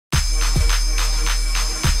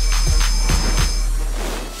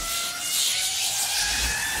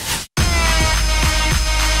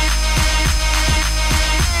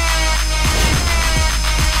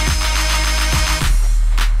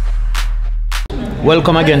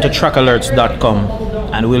Welcome again to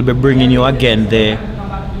trackalerts.com, and we'll be bringing you again the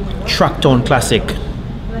TrackTown Classic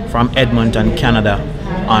from Edmonton, Canada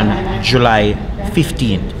on July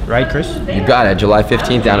 15th, right, Kris? You got it, July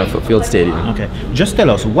 15th down at Foote Field Stadium. Okay, just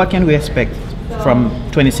tell us, what can we expect from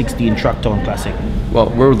 2016 TrackTown Classic? Well,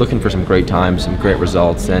 we're looking for some great times, some great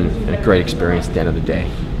results, and a great experience at the end of the day.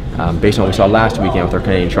 Based on what we saw last weekend with our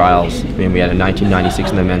Canadian trials, I mean, we had a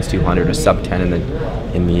 1996 in the men's 200, a sub 10 in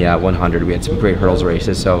the 100. We had some great hurdles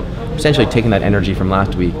races. So essentially taking that energy from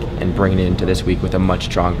last week and bringing it into this week with a much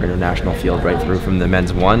stronger international field right through from the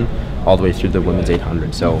men's 1 all the way through the women's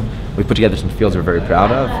 800. So we put together some fields we're very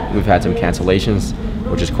proud of. We've had some cancellations,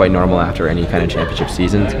 which is quite normal after any kind of championship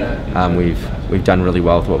seasons. We've done really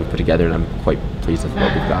well with what we put together, and I'm quite pleased with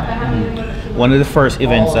what we've got. One of the first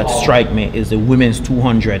events that strike me is the women's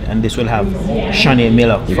 200, and this will have Shanae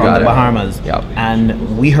Miller from the Bahamas. Yep.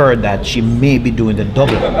 And we heard that she may be doing the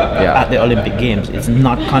double at the Olympic Games. It's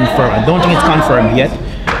not confirmed. I don't think it's confirmed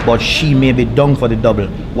yet, but she may be done for the double.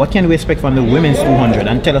 What can we expect from the women's 200?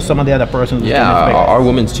 And tell us some of the other persons we can expect. Our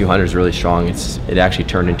women's 200 is really strong. It actually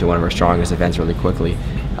turned into one of our strongest events really quickly.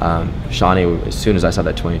 Shanae, as soon as I saw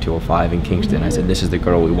that 22:05 in Kingston, I said, this is the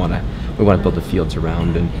girl we want to build the fields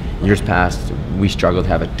around. And years past, we struggled to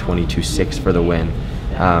have a 22:06 for the win.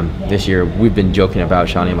 This year, we've been joking about,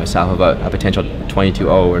 Shanae and myself, about a potential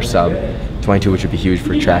 22:0 or sub 22, which would be huge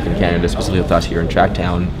for track in Canada, specifically with us here in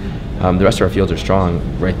TrackTown. The rest of our fields are strong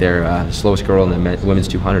right there. The slowest girl in the women's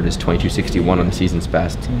 200 is 22:61 on the season's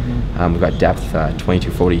best. We've got depth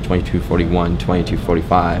 22:40, 22:41,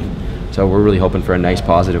 22:45. So we're really hoping for a nice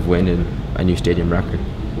positive win and a new stadium record.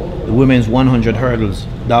 The women's 100 hurdles,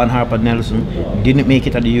 Dawn Harper Nelson didn't make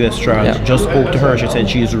it at the US trials. Yeah. Just spoke to her. She said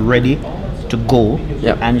she's ready to go,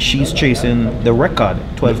 and she's chasing the record,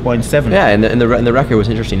 12.7. Yeah, and the record was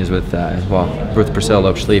interesting is with Priscilla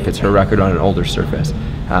Loeb-Schleif. It's her record on an older surface.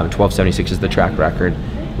 12.76 is the track record.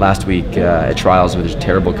 Last week at trials with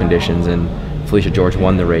terrible conditions, and Felicia George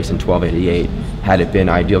won the race in 12.88. Had it been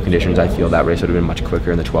ideal conditions, I feel that race would have been much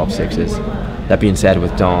quicker in the 12.6s. That being said,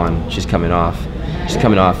 with Dawn, she's coming off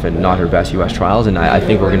and not her best US trials, and I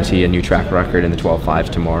think we're going to see a new track record in the 12.5s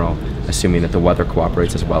tomorrow, assuming that the weather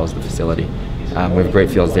cooperates as well as the facility. We have great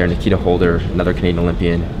fields there. Nikita Holder, another Canadian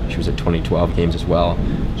Olympian, she was at 2012 games as well.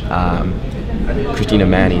 Christina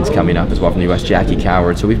Manning's coming up as well from the US, Jackie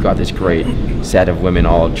Coward. So we've got this great set of women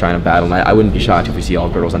all trying to battle. And I wouldn't be shocked if we see all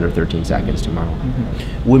girls under 13 seconds tomorrow.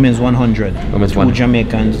 Women's 100, two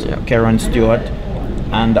Jamaicans, Karen Stewart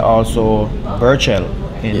and also Burchell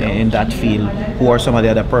in that field. Who are some of the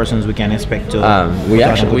other persons we can expect to? We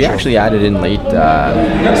actually added in late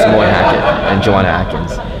Samoy Hackett and Joanna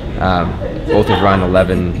Atkins. Both have run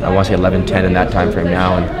 11, I want to say 11:10 in that time frame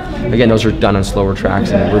now. And again, those are done on slower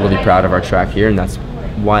tracks, and we're really proud of our track here, and that's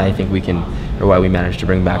why I think why we managed to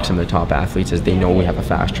bring back some of the top athletes, is they know we have a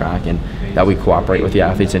fast track and that we cooperate with the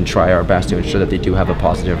athletes and try our best to ensure that they do have a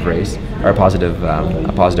positive race, or a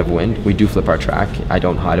positive win. We do flip our track. I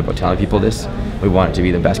don't hide about telling people this. We want it to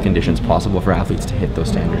be the best conditions possible for athletes to hit those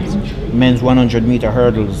standards. Men's 100-meter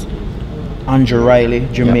hurdles, Andrew Riley,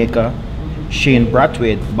 Jamaica, Shane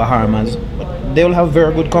Brathwaite, Bahamas. They will have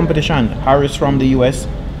very good competition. Harris from the US,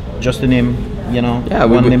 just to name,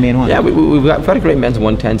 one of the main ones. Yeah, we've got a great men's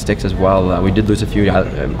 110 sticks as well. We did lose a few,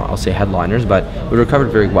 I'll say headliners, but we recovered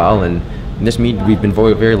very well. And in this meet, we've been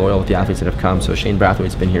very loyal with the athletes that have come. So Shane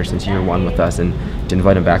Brathwaite's been here since year 1 with us, and to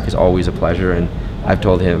invite him back is always a pleasure. And I've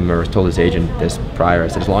told him, or told his agent this prior, I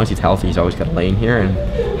said as long as he's healthy, he's always got a lane here. And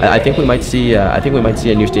I think we might see a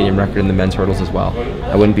new stadium record in the men's hurdles as well.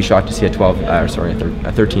 I wouldn't be shocked to see a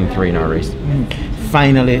 13.3 in our race.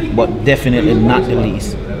 Finally, but definitely not the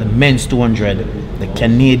least, the men's 200, the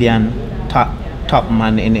Canadian top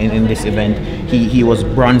man in this event. He was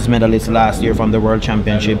bronze medalist last year from the World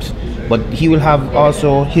Championships, but he'll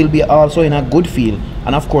be also in a good field.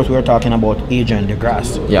 And of course, we're talking about Adrian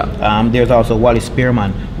DeGrasse. Yeah. There's also Wally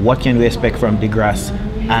Spearman. What can we expect from DeGrasse?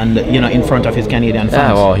 And in front of his Canadian fans?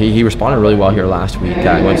 Yeah, well, he responded really well here last week. He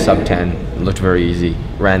went sub 10, looked very easy,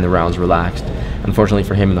 ran the rounds relaxed. Unfortunately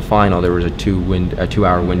for him in the final, there was a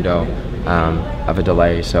 2-hour window of a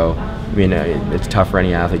delay. So I mean, it's tough for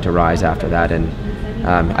any athlete to rise after that. And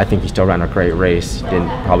I think he still ran a great race. Didn't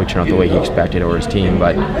probably turn out the way he expected or his team,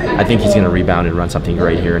 but I think he's going to rebound and run something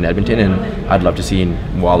great here in Edmonton. And I'd love to see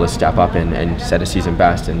Wallace step up and set a season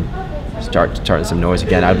best and start some noise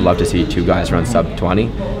again. I'd love to see 2 guys run sub 20.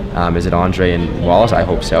 Is it Andre and Wallace? I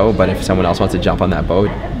hope so. But if someone else wants to jump on that boat,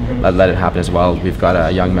 let it happen as well. We've got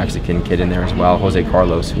a young Mexican kid in there as well, Jose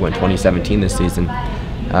Carlos, who went 2017 this season,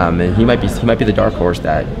 and he might be the dark horse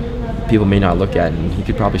that people may not look at, and he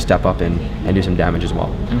could probably step up and do some damage as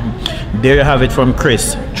well. There you have it from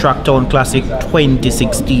Kris. TrackTown Classic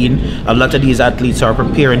 2016. A lot of these athletes are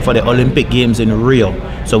preparing for the Olympic Games in Rio,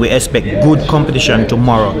 so we expect good competition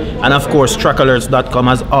tomorrow. And of course, trackalerts.com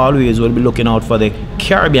as always will be looking out for the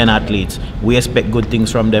Caribbean athletes. We expect good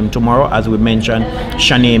things from them tomorrow. As we mentioned,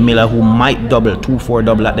 Shanae Miller, who might double 2-4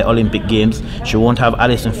 double at the Olympic Games. She won't have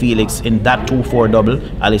Allyson Felix in that 2-4 double.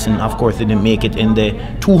 Allyson, of course, didn't make it in the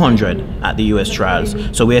 200 at the US trials.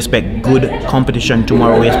 So we expect good competition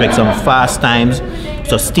tomorrow. We expect some fast times.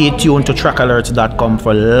 So stay tuned to trackalerts.com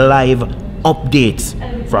for live updates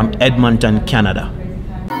from Edmonton, Canada.